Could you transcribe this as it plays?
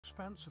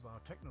expanse of our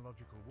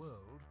technological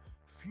world,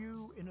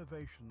 few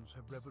innovations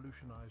have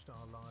revolutionized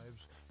our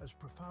lives as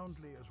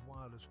profoundly as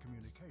wireless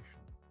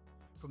communication.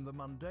 From the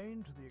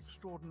mundane to the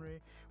extraordinary,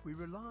 we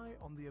rely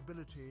on the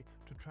ability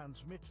to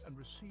transmit and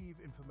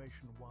receive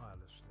information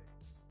wirelessly.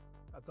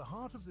 At the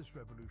heart of this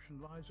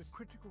revolution lies a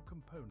critical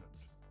component,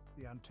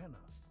 the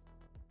antenna.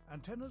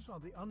 Antennas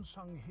are the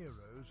unsung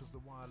heroes of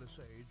the wireless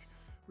age,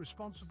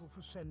 responsible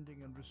for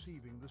sending and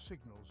receiving the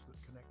signals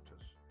that connect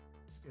us.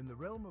 In the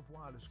realm of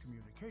wireless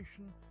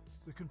communication,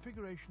 the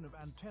configuration of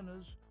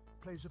antennas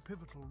plays a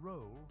pivotal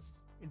role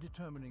in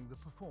determining the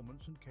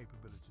performance and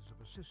capabilities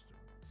of a system.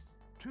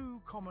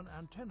 Two common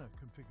antenna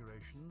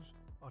configurations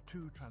are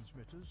 2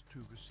 transmitters,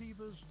 2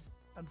 receivers,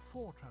 and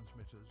 4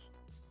 transmitters,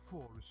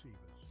 4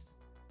 receivers.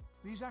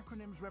 These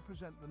acronyms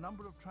represent the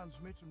number of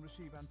transmit and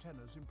receive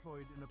antennas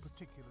employed in a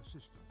particular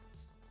system.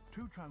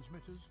 2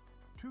 transmitters,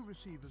 2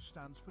 receivers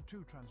stands for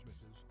 2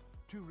 transmitters,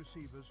 2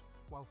 receivers,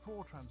 while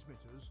 4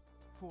 transmitters,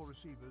 4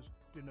 receivers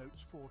denotes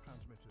 4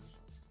 transmitters,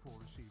 4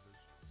 receivers.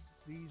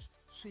 These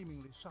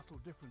seemingly subtle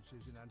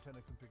differences in antenna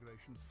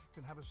configuration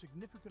can have a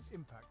significant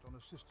impact on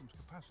a system's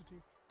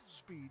capacity,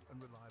 speed and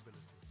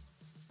reliability.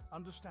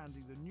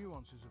 Understanding the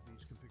nuances of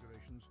these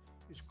configurations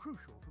is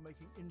crucial for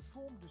making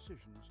informed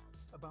decisions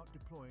about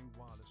deploying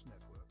wireless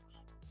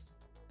networks.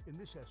 In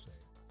this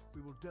essay,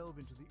 we will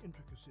delve into the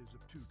intricacies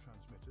of 2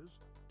 transmitters,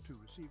 2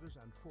 receivers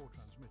and 4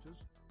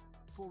 transmitters,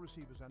 4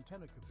 receivers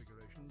antenna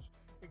configurations,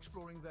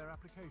 exploring their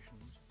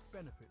applications,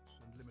 benefits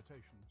and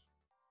limitations.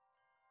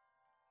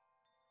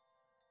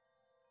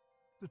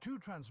 The 2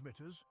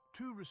 transmitters,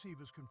 2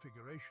 receivers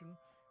configuration,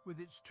 with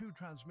its 2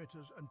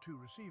 transmitters and 2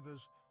 receivers,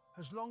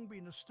 has long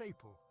been a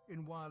staple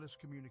in wireless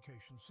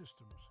communication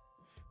systems.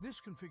 This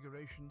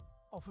configuration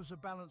offers a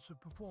balance of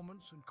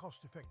performance and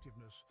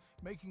cost-effectiveness,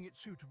 making it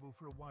suitable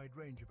for a wide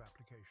range of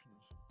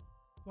applications.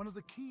 One of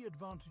the key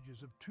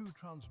advantages of 2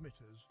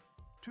 transmitters,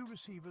 2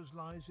 receivers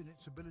lies in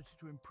its ability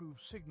to improve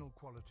signal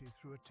quality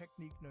through a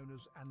technique known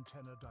as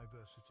antenna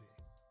diversity.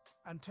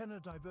 Antenna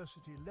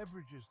diversity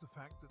leverages the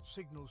fact that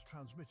signals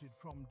transmitted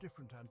from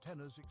different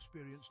antennas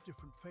experience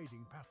different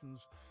fading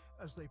patterns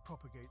as they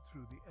propagate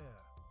through the air.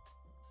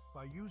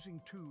 By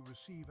using 2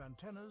 receive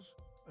antennas,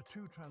 a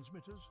 2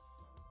 transmitters,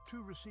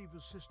 2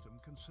 receivers system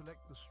can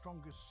select the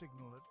strongest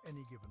signal at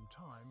any given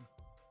time,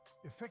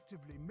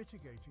 effectively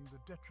mitigating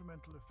the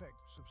detrimental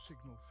effects of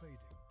signal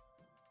fading.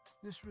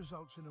 This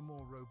results in a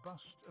more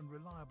robust and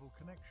reliable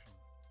connection,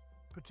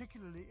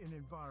 particularly in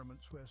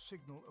environments where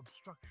signal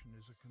obstruction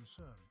is a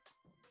concern.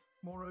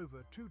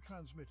 Moreover, 2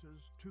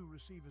 transmitters, 2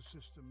 receiver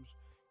systems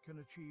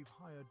can achieve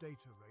higher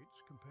data rates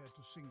compared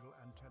to single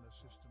antenna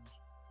systems.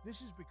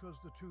 This is because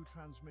the 2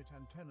 transmit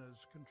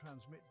antennas can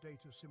transmit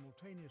data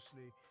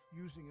simultaneously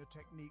using a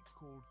technique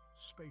called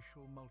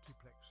spatial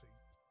multiplexing.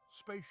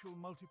 Spatial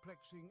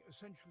multiplexing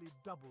essentially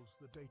doubles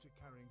the data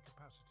carrying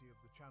capacity of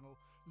the channel,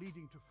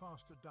 leading to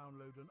faster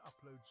download and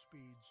upload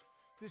speeds.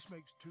 This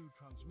makes 2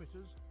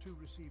 transmitters, 2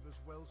 receivers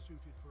well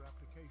suited for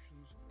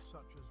applications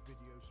such as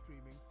video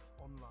streaming,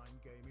 online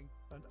gaming,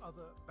 and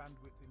other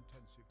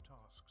bandwidth-intensive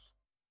tasks.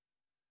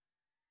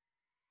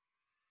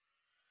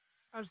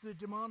 As the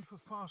demand for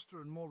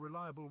faster and more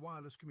reliable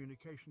wireless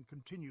communication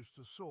continues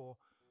to soar,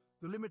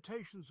 the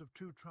limitations of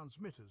 2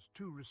 transmitters,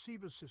 2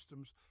 receiver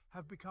systems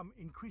have become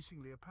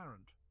increasingly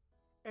apparent.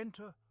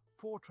 Enter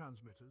 4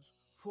 transmitters,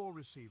 4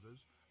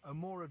 receivers, a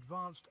more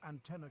advanced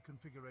antenna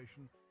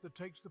configuration that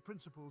takes the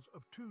principles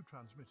of 2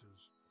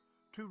 transmitters,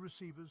 2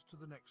 receivers to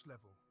the next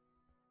level.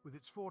 With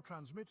its 4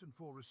 transmit and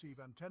 4 receive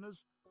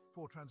antennas,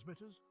 4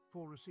 transmitters,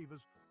 4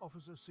 receivers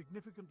offers a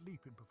significant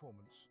leap in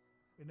performance,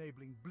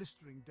 enabling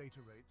blistering data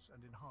rates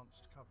and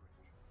enhanced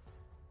coverage.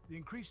 The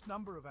increased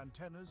number of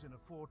antennas in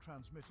a 4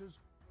 transmitters,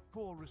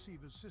 4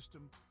 receivers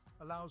system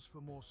allows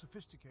for more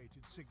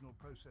sophisticated signal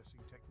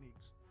processing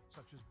techniques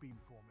such as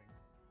beamforming.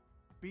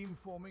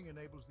 Beamforming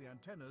enables the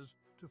antennas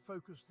to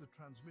focus the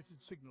transmitted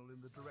signal in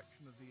the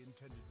direction of the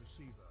intended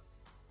receiver.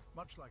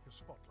 Much like a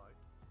spotlight,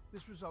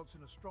 this results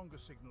in a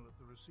stronger signal at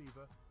the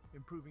receiver,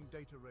 improving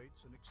data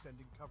rates and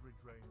extending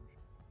coverage range.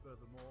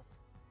 Furthermore,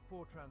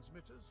 4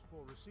 transmitters,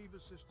 4 receiver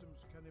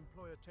systems can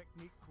employ a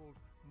technique called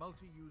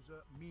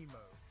multi-user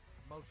MIMO,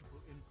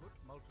 multiple input,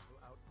 multiple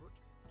output,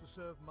 to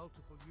serve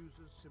multiple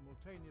users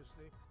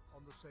simultaneously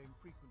on the same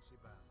frequency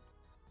band.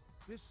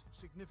 This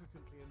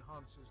significantly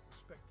enhances the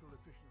spectral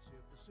efficiency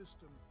of the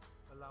system,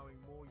 allowing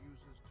more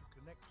users to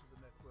connect to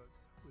the network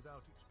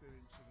without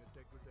experiencing a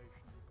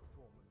degradation in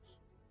performance.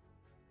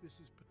 This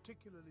is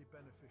particularly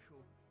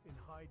beneficial in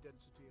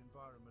high-density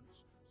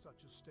environments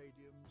such as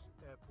stadiums,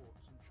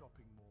 airports, and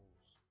shopping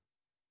malls.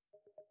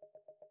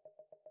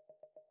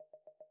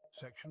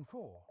 Section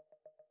 4.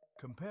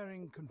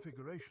 Comparing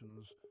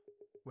configurations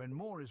when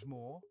more is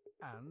more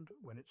and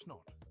when it's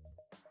not.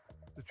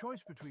 The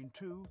choice between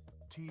 2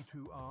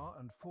 T2R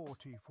and 4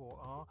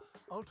 T4R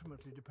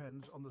ultimately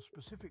depends on the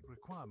specific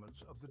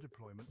requirements of the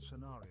deployment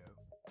scenario.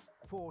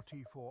 4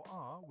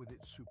 T4R, with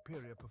its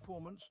superior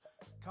performance,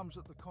 comes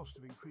at the cost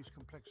of increased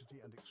complexity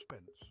and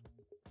expense.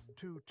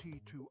 2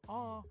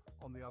 T2R,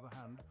 on the other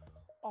hand,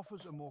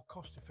 offers a more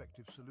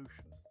cost-effective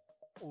solution,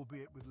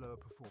 albeit with lower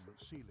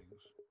performance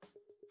ceilings.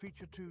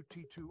 Feature 2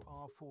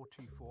 T2R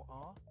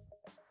 4T4R,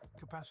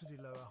 capacity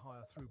lower,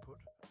 higher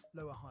throughput,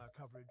 lower, higher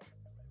coverage,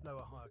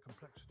 lower, higher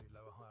complexity,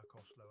 lower, higher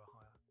cost, lower,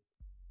 higher.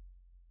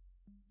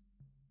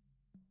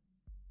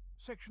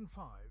 Section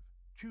 5.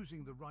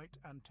 Choosing the right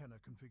antenna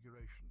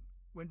configuration.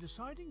 When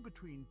deciding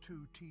between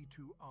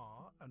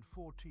 2T2R and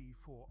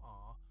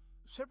 4T4R,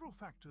 several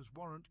factors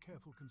warrant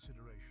careful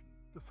consideration.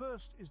 The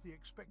first is the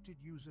expected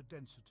user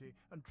density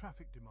and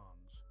traffic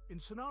demands. In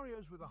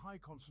scenarios with a high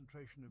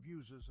concentration of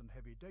users and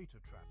heavy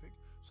data traffic,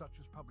 such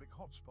as public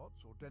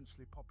hotspots or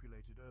densely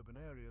populated urban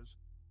areas,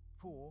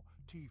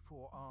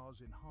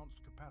 4T4R's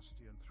enhanced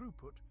capacity and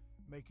throughput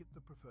make it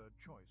the preferred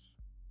choice.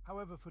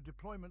 However, for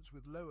deployments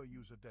with lower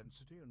user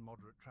density and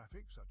moderate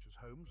traffic, such as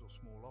homes or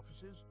small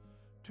offices,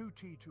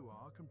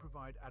 2T2R can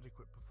provide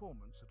adequate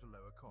performance at a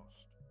lower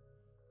cost.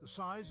 The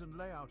size and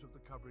layout of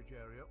the coverage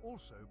area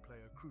also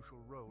play a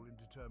crucial role in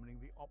determining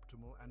the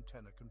optimal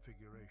antenna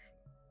configuration.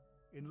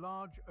 In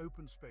large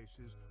open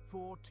spaces,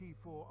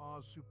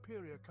 4T4R's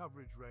superior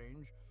coverage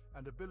range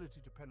and ability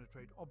to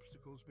penetrate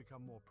obstacles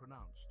become more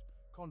pronounced.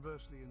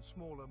 Conversely, in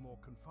smaller, more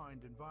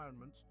confined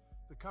environments,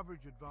 the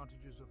coverage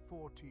advantages of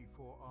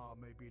 4T4R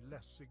may be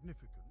less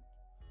significant,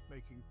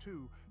 making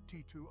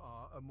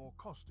 2T2R a more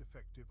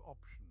cost-effective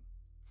option.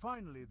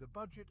 Finally, the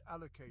budget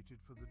allocated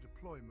for the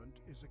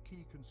deployment is a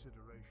key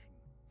consideration.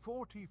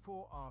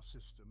 4T4R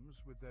systems,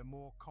 with their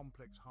more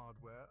complex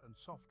hardware and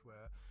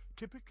software,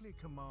 typically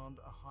command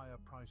a higher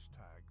price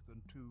tag than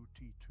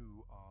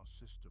 2T2R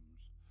systems.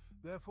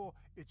 Therefore,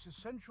 it's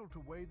essential to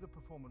weigh the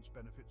performance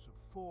benefits of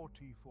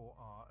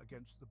 4T4R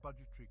against the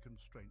budgetary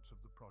constraints of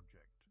the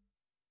project.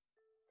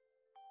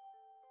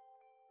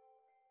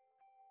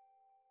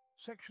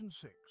 Section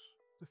 6.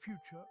 The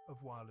future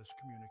of wireless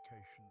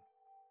communication.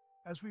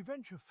 As we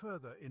venture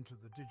further into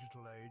the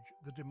digital age,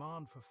 the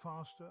demand for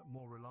faster,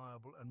 more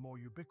reliable and more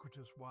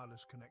ubiquitous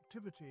wireless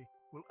connectivity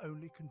will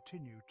only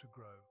continue to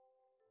grow.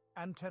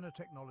 Antenna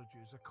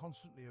technologies are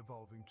constantly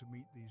evolving to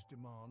meet these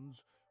demands,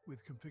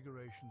 with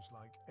configurations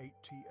like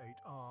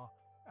 8T8R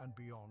and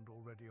beyond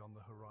already on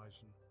the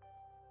horizon.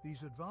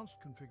 These advanced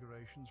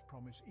configurations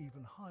promise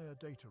even higher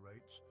data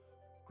rates,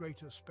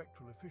 greater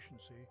spectral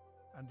efficiency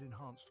and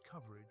enhanced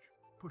coverage,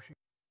 pushing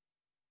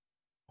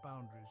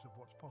boundaries of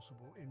what's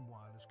possible in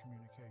wireless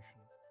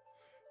communication.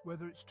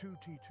 Whether it's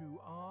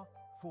 2T2R,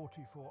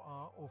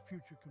 4T4R or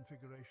future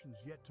configurations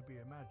yet to be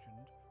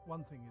imagined,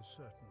 one thing is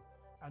certain: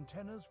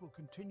 antennas will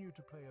continue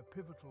to play a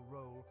pivotal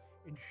role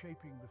in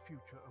shaping the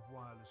future of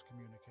wireless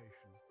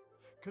communication,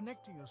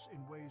 connecting us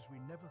in ways we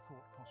never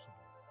thought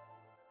possible.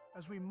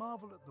 As we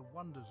marvel at the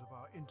wonders of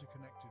our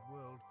interconnected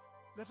world,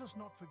 let us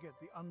not forget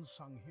the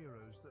unsung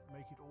heroes that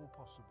make it all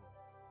possible.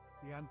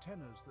 The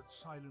antennas that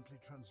silently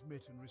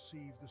transmit and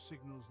receive the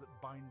signals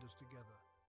that bind us together.